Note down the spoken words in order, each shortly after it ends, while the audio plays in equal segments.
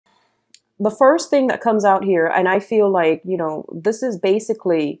the first thing that comes out here, and I feel like, this is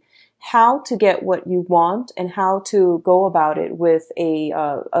basically how to get what you want and how to go about it with a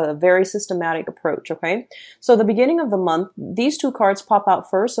very systematic approach. Okay. So the beginning of the month, these two cards pop out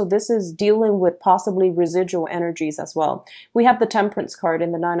first. So this is dealing with possibly residual energies as well. We have the Temperance card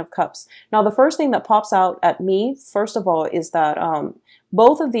and the Nine of Cups. Now, the first thing that pops out at me, first of all, is that,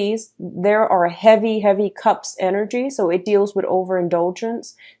 both of these, there are heavy, heavy cups energy. So it deals with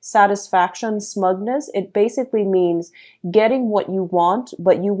overindulgence, satisfaction, smugness. It basically means getting what you want,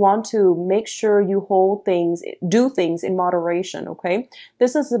 but you want to make sure you do things in moderation. Okay.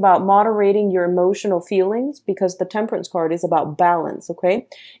 This is about moderating your emotional feelings because the Temperance card is about balance. Okay.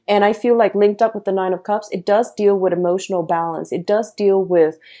 And I feel like linked up with the Nine of Cups, it does deal with emotional balance. It does deal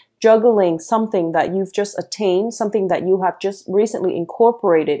with juggling something that you've just attained, something that you have just recently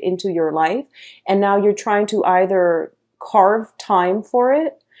incorporated into your life. And now you're trying to either carve time for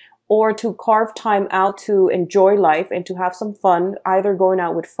it or to carve time out to enjoy life and to have some fun, either going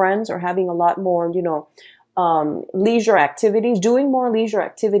out with friends or having a lot more, leisure activities, doing more leisure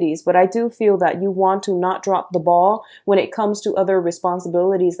activities. But I do feel that you want to not drop the ball when it comes to other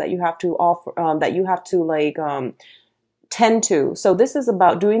responsibilities that you have to offer, that you have to tend to. So this is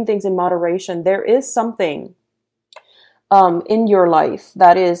about doing things in moderation. There is something in your life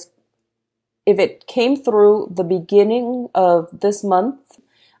that is, if it came through the beginning of this month,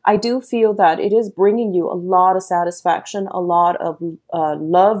 I do feel that it is bringing you a lot of satisfaction, a lot of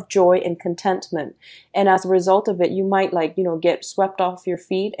love, joy, and contentment. And as a result of it, you might get swept off your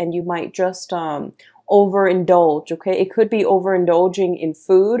feet and you might just overindulge. Okay. It could be overindulging in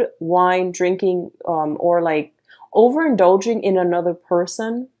food, wine, drinking, or overindulging in another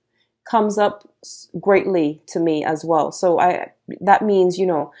person comes up greatly to me as well. So that means,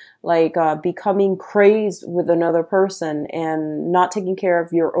 becoming crazed with another person and not taking care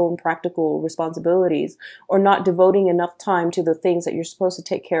of your own practical responsibilities or not devoting enough time to the things that you're supposed to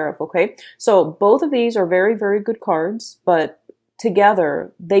take care of. Okay. So both of these are very, very good cards, but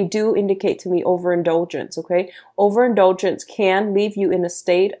together, they do indicate to me overindulgence, okay? Overindulgence can leave you in a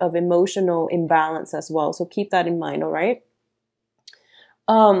state of emotional imbalance as well. So keep that in mind, all right?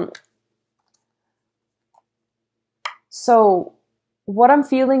 So what I'm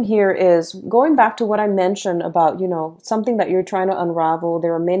feeling here is going back to what I mentioned about, something that you're trying to unravel.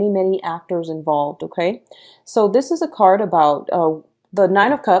 There are many, many actors involved, okay? So this is a card about the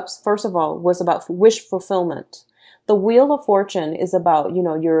Nine of Cups, first of all, was about wish fulfillment. The Wheel of Fortune is about,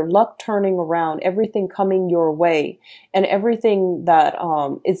 your luck turning around, everything coming your way, and everything that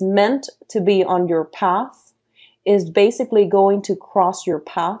is meant to be on your path is basically going to cross your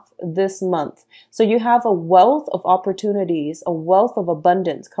path this month. So you have a wealth of opportunities, a wealth of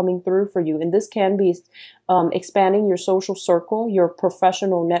abundance coming through for you. And this can be expanding your social circle, your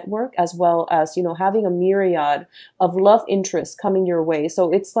professional network, as well as, having a myriad of love interests coming your way.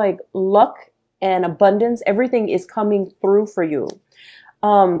 So it's like luck and abundance, everything is coming through for you.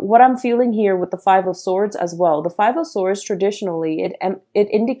 What I'm feeling here with the Five of Swords as well. The Five of Swords, traditionally, it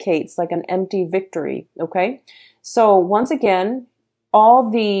indicates like an empty victory, okay? So once again,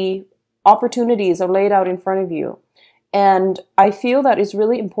 all the opportunities are laid out in front of you. And I feel that it's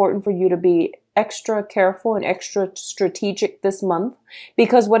really important for you to be extra careful and extra strategic this month,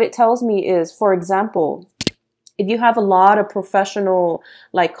 because what it tells me is, for example, if you have a lot of professional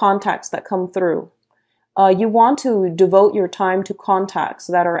contacts that come through, you want to devote your time to contacts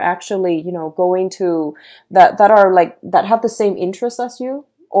that are actually, going to that have the same interests as you,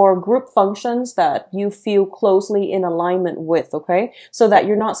 or group functions that you feel closely in alignment with. Okay. So that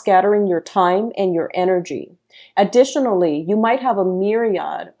you're not scattering your time and your energy. Additionally, you might have a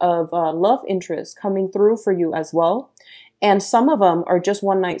myriad of love interests coming through for you as well. And some of them are just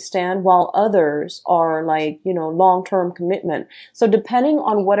one night stand, while others are long-term commitment. So depending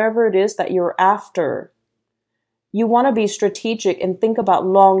on whatever it is that you're after, you want to be strategic and think about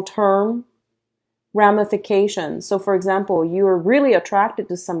long-term ramifications. So for example, you're really attracted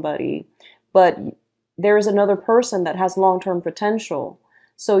to somebody, but there is another person that has long-term potential.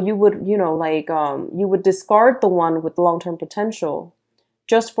 So you would, you would discard the one with long-term potential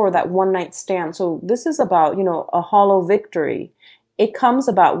just for that one night stand. So this is about, a hollow victory. It comes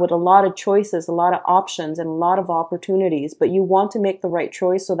about with a lot of choices, a lot of options, and a lot of opportunities, but you want to make the right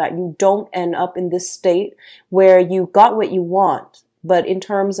choice so that you don't end up in this state where you got what you want, but in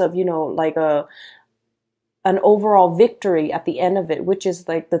terms of, an overall victory at the end of it, which is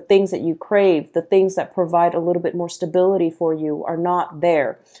like the things that you crave, the things that provide a little bit more stability for you are not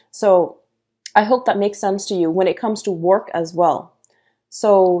there. So I hope that makes sense to you when it comes to work as well.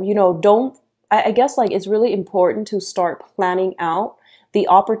 So, I guess it's really important to start planning out the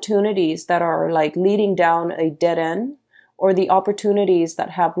opportunities that are like leading down a dead end, or the opportunities that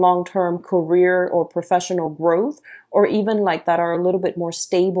have long-term career or professional growth, or even like that are a little bit more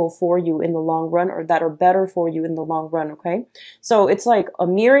stable for you in the long run, or that are better for you in the long run, okay? So it's like a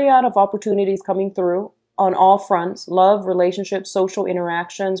myriad of opportunities coming through on all fronts: love, relationships, social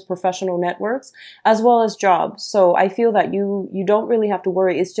interactions, professional networks, as well as jobs. So I feel that you don't really have to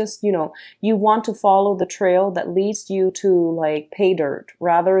worry. It's just, you want to follow the trail that leads you to like pay dirt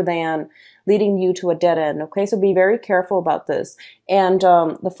rather than leading you to a dead end. Okay, so be very careful about this. And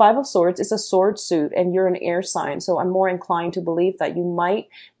the Five of Swords is a sword suit, and you're an air sign, so I'm more inclined to believe that you might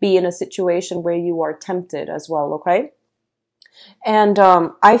be in a situation where you are tempted as well. Okay. And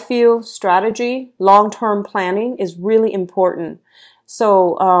I feel strategy, long-term planning is really important.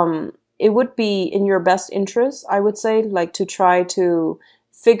 So it would be in your best interest, I would say, like to try to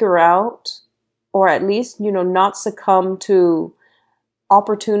figure out, or at least, not succumb to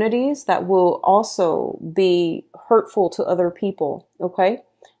opportunities that will also be hurtful to other people. Okay.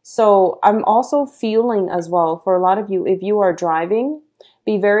 So I'm also feeling as well, for a lot of you, if you are driving,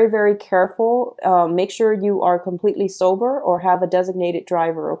 be very, very careful. Make sure you are completely sober or have a designated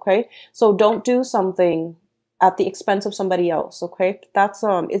driver, okay? So don't do something at the expense of somebody else, okay? That's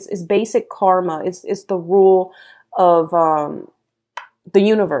it's basic karma. It's the rule of the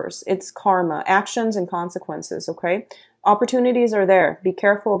universe. It's karma, actions and consequences, okay? Opportunities are there. Be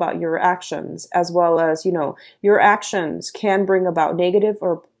careful about your actions, as well as, your actions can bring about negative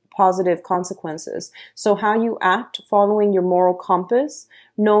or positive consequences. So how you act, following your moral compass,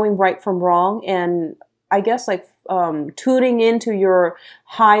 knowing right from wrong, and I guess like tuning into your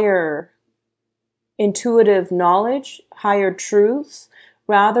higher intuitive knowledge, higher truths,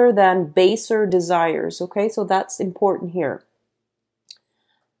 rather than baser desires. Okay, so that's important here.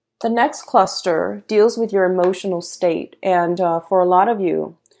 The next cluster deals with your emotional state, and for a lot of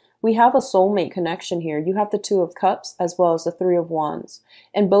you, we have a soulmate connection here. You have the Two of Cups as well as the Three of Wands.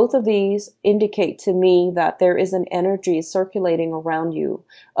 And both of these indicate to me that there is an energy circulating around you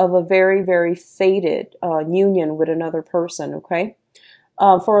of a very, very fated union with another person, okay?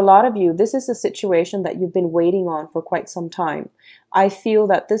 For a lot of you, this is a situation that you've been waiting on for quite some time. I feel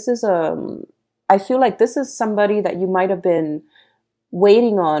that this is I feel like this is somebody that you might have been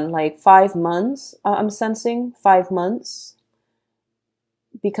waiting on like 5 months. I'm sensing 5 months,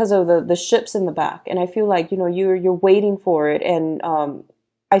 because of the ships in the back. And I feel like, you're waiting for it. And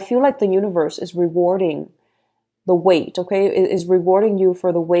I feel like the universe is rewarding the wait, okay? It is rewarding you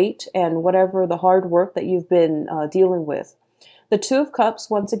for the wait and whatever the hard work that you've been dealing with. The Two of Cups,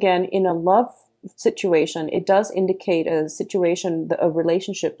 once again, in a love situation, it does indicate a situation, a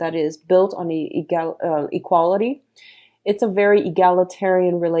relationship that is built on equality. It's a very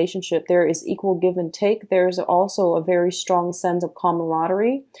egalitarian relationship. There is equal give and take. There's also a very strong sense of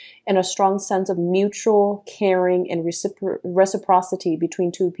camaraderie and a strong sense of mutual caring and reciprocity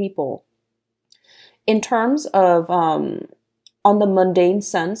between two people. In terms of, on the mundane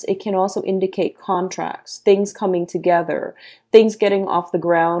sense, it can also indicate contracts, things coming together, things getting off the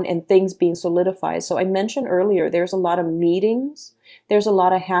ground, and things being solidified. So I mentioned earlier, there's a lot of meetings. There's a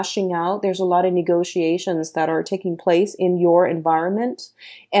lot of hashing out. There's a lot of negotiations that are taking place in your environment.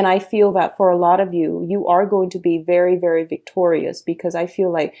 And I feel that for a lot of you, you are going to be very, very victorious, because I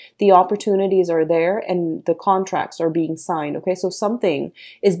feel like the opportunities are there and the contracts are being signed. Okay, so something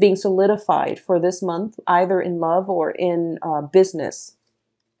is being solidified for this month, either in love or in business.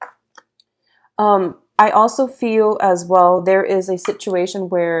 I also feel as well there is a situation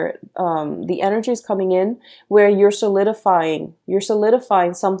where the energy is coming in where you're solidifying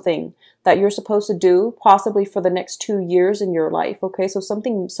something that you're supposed to do possibly for the next 2 years in your life. Okay, so some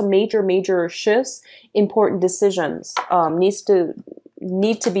major shifts, important decisions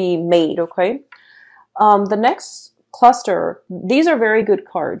need to be made. Okay, the next cluster, these are very good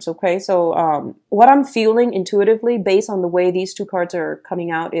cards. Okay, so what I'm feeling intuitively based on the way these two cards are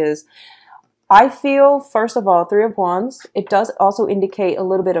coming out is, I feel, first of all, Three of Wands, it does also indicate a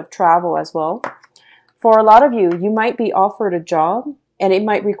little bit of travel as well. For a lot of you, you might be offered a job, and it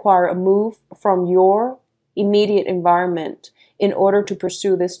might require a move from your immediate environment in order to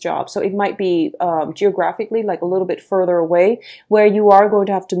pursue this job. So it might be geographically like a little bit further away, where you are going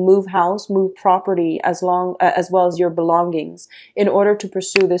to have to move house, move property, as well as your belongings in order to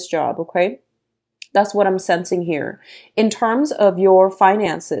pursue this job, okay? That's what I'm sensing here. In terms of your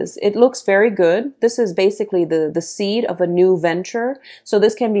finances, it looks very good. This is basically the seed of a new venture. So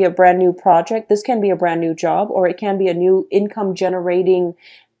this can be a brand new project. This can be a brand new job, or it can be a new income generating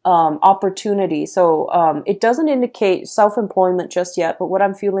opportunity. So it doesn't indicate self-employment just yet, but what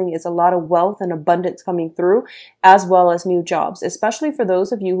I'm feeling is a lot of wealth and abundance coming through, as well as new jobs, especially for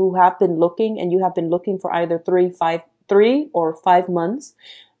those of you who have been looking and you have been looking for either 3 or 5 months.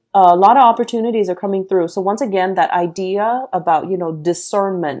 A lot of opportunities are coming through. So once again, that idea about,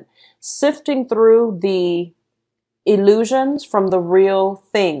 discernment, sifting through the illusions from the real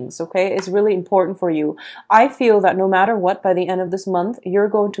things, okay, is really important for you. I feel that no matter what, by the end of this month, you're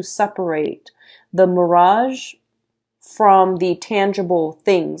going to separate the mirage from the tangible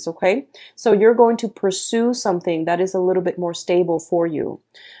things, okay? So you're going to pursue something that is a little bit more stable for you.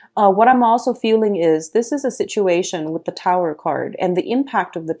 What I'm also feeling is this is a situation with the Tower card, and the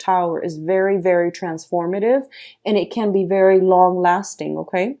impact of the Tower is very, very transformative, and it can be very long lasting,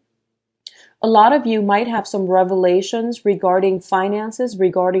 okay? A lot of you might have some revelations regarding finances,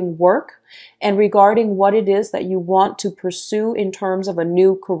 regarding work, and regarding what it is that you want to pursue in terms of a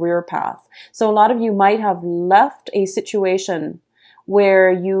new career path. So a lot of you might have left a situation where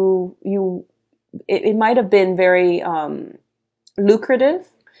it might have been very lucrative,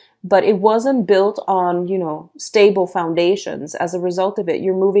 but it wasn't built on, stable foundations. As a result of it,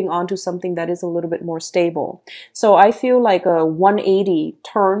 you're moving on to something that is a little bit more stable. So I feel like a 180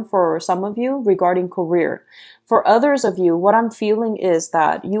 turn for some of you regarding career. For others of you, what I'm feeling is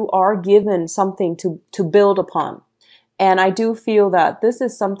that you are given something to build upon. And I do feel that this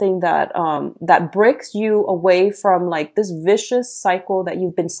is something that that breaks you away from like this vicious cycle that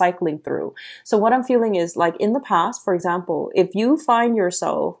you've been cycling through. So what I'm feeling is like in the past, for example, if you find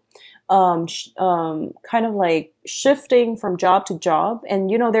yourself kind of like shifting from job to job, and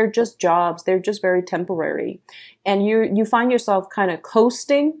they're just jobs, they're just very temporary, and you find yourself kind of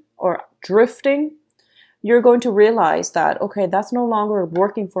coasting or drifting, you're going to realize that, okay, that's no longer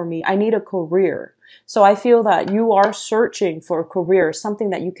working for me. I need a career. So I feel that you are searching for a career, something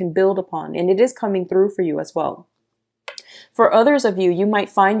that you can build upon, and it is coming through for you as well. For others of you, you might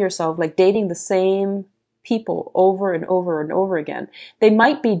find yourself like dating the same people over and over and over again. They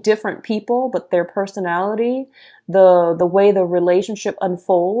might be different people, but their personality, the way the relationship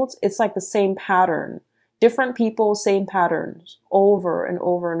unfolds, it's like the same pattern. Different people, same patterns over and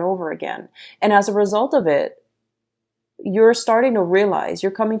over and over again. And as a result of it, you're starting to realize,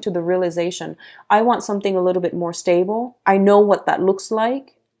 you're coming to the realization, I want something a little bit more stable. I know what that looks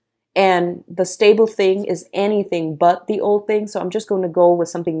like. And the stable thing is anything but the old thing. So I'm just going to go with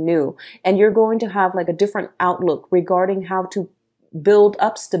something new. And you're going to have like a different outlook regarding how to build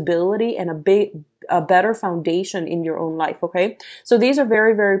up stability and a better foundation in your own life. Okay. So these are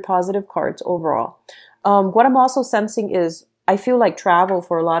very, very positive cards overall. What I'm also sensing is I feel like travel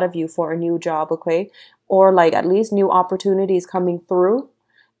for a lot of you for a new job. Okay. Or like at least new opportunities coming through.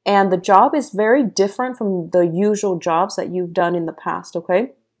 And the job is very different from the usual jobs that you've done in the past.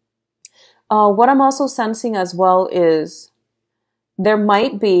 Okay. What I'm also sensing as well is there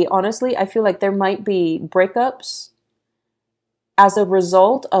might be, honestly, I feel like there might be breakups as a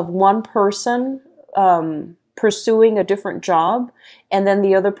result of one person pursuing a different job, and then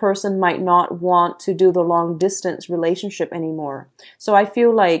the other person might not want to do the long distance relationship anymore. So I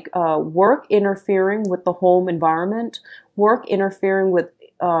feel like work interfering with the home environment, work interfering with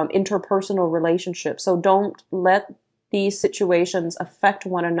interpersonal relationships. So don't let these situations affect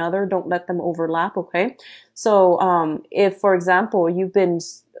one another. Don't let them overlap, okay? So if, for example, you've been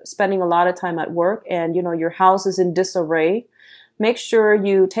spending a lot of time at work and, your house is in disarray, make sure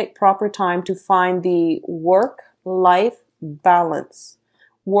you take proper time to find the work-life balance.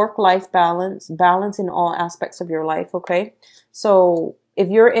 Work-life balance, balance in all aspects of your life, okay? So if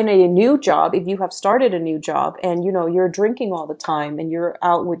you're in a new job, if you have started a new job and, you're drinking all the time and you're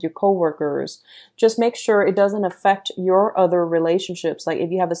out with your coworkers, just make sure it doesn't affect your other relationships. Like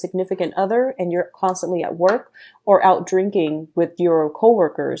if you have a significant other and you're constantly at work or out drinking with your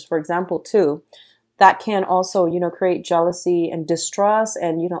coworkers, for example, too, that can also, create jealousy and distrust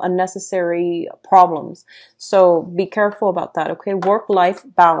and, unnecessary problems. So be careful about that, okay? Work-life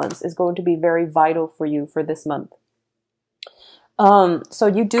balance is going to be very vital for you for this month. So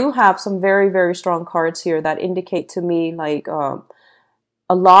you do have some very, very strong cards here that indicate to me like a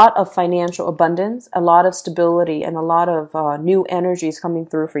lot of financial abundance, a lot of stability, and a lot of new energies coming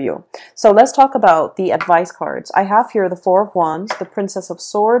through for you. So let's talk about the advice cards. I have here the Four of Wands, the Princess of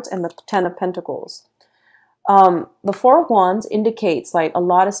Swords, and the Ten of Pentacles. The Four of Wands indicates like a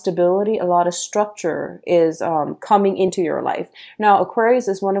lot of stability, a lot of structure is coming into your life. Now, Aquarius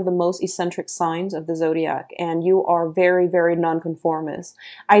is one of the most eccentric signs of the zodiac, and you are very, very nonconformist.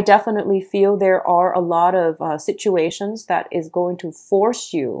 I definitely feel there are a lot of situations that is going to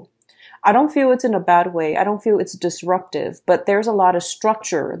force you. I don't feel it's in a bad way. I don't feel it's disruptive, but there's a lot of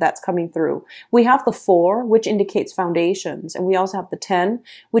structure that's coming through. We have the 4, which indicates foundations, and we also have the 10,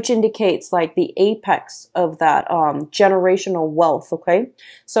 which indicates like the apex of that generational wealth, okay?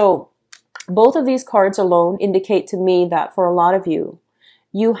 So both of these cards alone indicate to me that for a lot of you,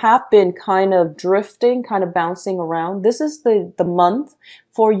 you have been kind of drifting, kind of bouncing around. This is the month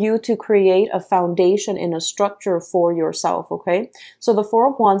for you to create a foundation and a structure for yourself, okay? So the 4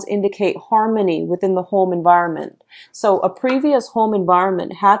 of Wands indicate harmony within the home environment. So a previous home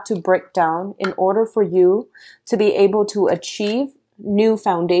environment had to break down in order for you to be able to achieve new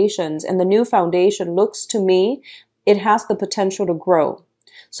foundations. And the new foundation looks to me, it has the potential to grow.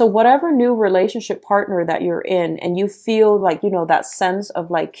 So whatever new relationship partner that you're in and you feel like, you know, that sense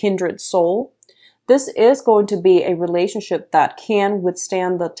of like kindred soul, this is going to be a relationship that can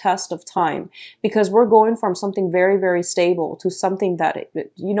withstand the test of time, because we're going from something very, very stable to something that,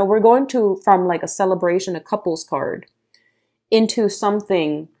 you know, we're going to from like a celebration, a couples card, into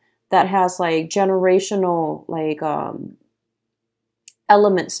something that has like generational, like,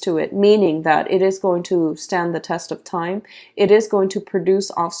 elements to it, meaning that it is going to stand the test of time. It is going to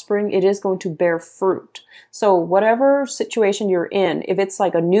produce offspring. It is going to bear fruit. So whatever situation you're in, if it's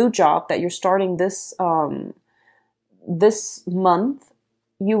like a new job that you're starting this this month,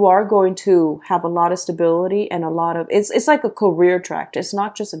 you are going to have a lot of stability and a lot of, it's like a career track. It's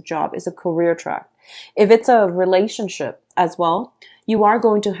not just a job, it's a career track. If it's a relationship as well, you are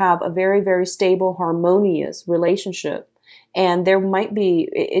going to have a very, very stable, harmonious relationship. And there might be,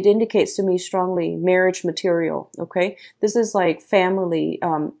 it indicates to me strongly, marriage material, okay? This is like family,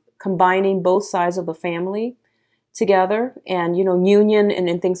 combining both sides of the family together and, you know, union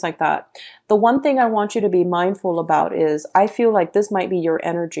and things like that. The one thing I want you to be mindful about is I feel like this might be your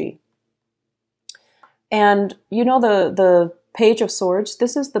energy. And, you know, the Page of Swords,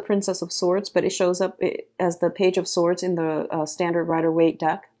 this is the Princess of Swords, but it shows up as the Page of Swords in the standard Rider-Waite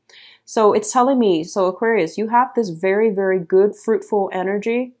deck. So it's telling me, so Aquarius, you have this very, very good, fruitful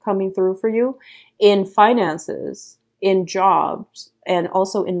energy coming through for you in finances, in jobs, and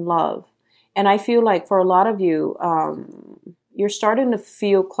also in love. And I feel like for a lot of you, you're starting to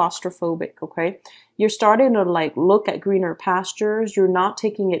feel claustrophobic, okay? You're starting to like look at greener pastures. You're not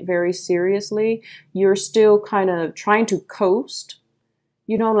taking it very seriously. You're still kind of trying to coast,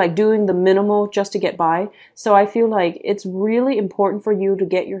 you know, like doing the minimal just to get by. So I feel like it's really important for you to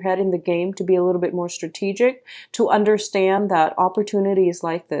get your head in the game, to be a little bit more strategic, to understand that opportunities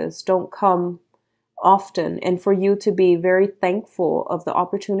like this don't come often, and for you to be very thankful of the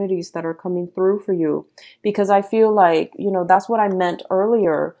opportunities that are coming through for you. Because I feel like, you know, that's what I meant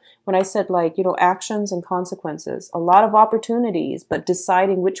earlier when I said, like, you know, actions and consequences, a lot of opportunities, but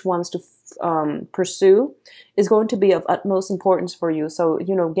deciding which ones to pursue is going to be of utmost importance for you. So,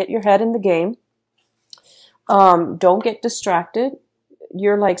 you know, get your head in the game. Don't get distracted.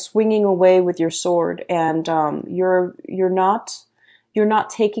 You're like swinging away with your sword, and you're not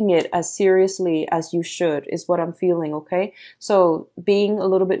taking it as seriously as you should, is what I'm feeling, okay? So being a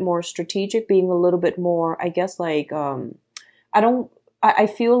little bit more strategic, being a little bit more, I guess, like, I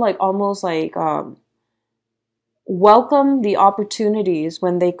feel like almost like, welcome the opportunities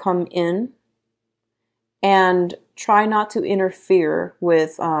when they come in, and try not to interfere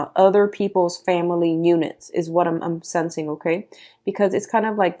with other people's family units, is what I'm sensing, okay? Because it's kind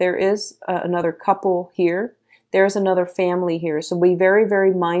of like there is another couple here. There's another family here. So be very,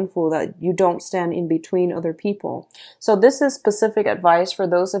 very mindful that you don't stand in between other people. So this is specific advice for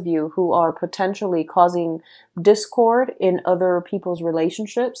those of you who are potentially causing discord in other people's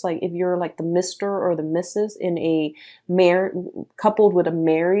relationships. Like if you're like the Mr. or the Mrs. in a coupled with a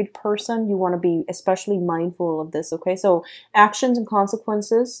married person, you want to be especially mindful of this, okay? So actions and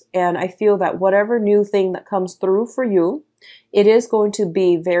consequences. And I feel that whatever new thing that comes through for you, it is going to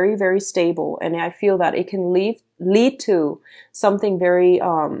be very, very stable. And I feel that it can lead to something very,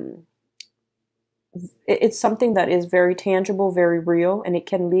 it's something that is very tangible, very real, and it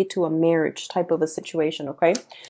can lead to a marriage type of a situation, okay?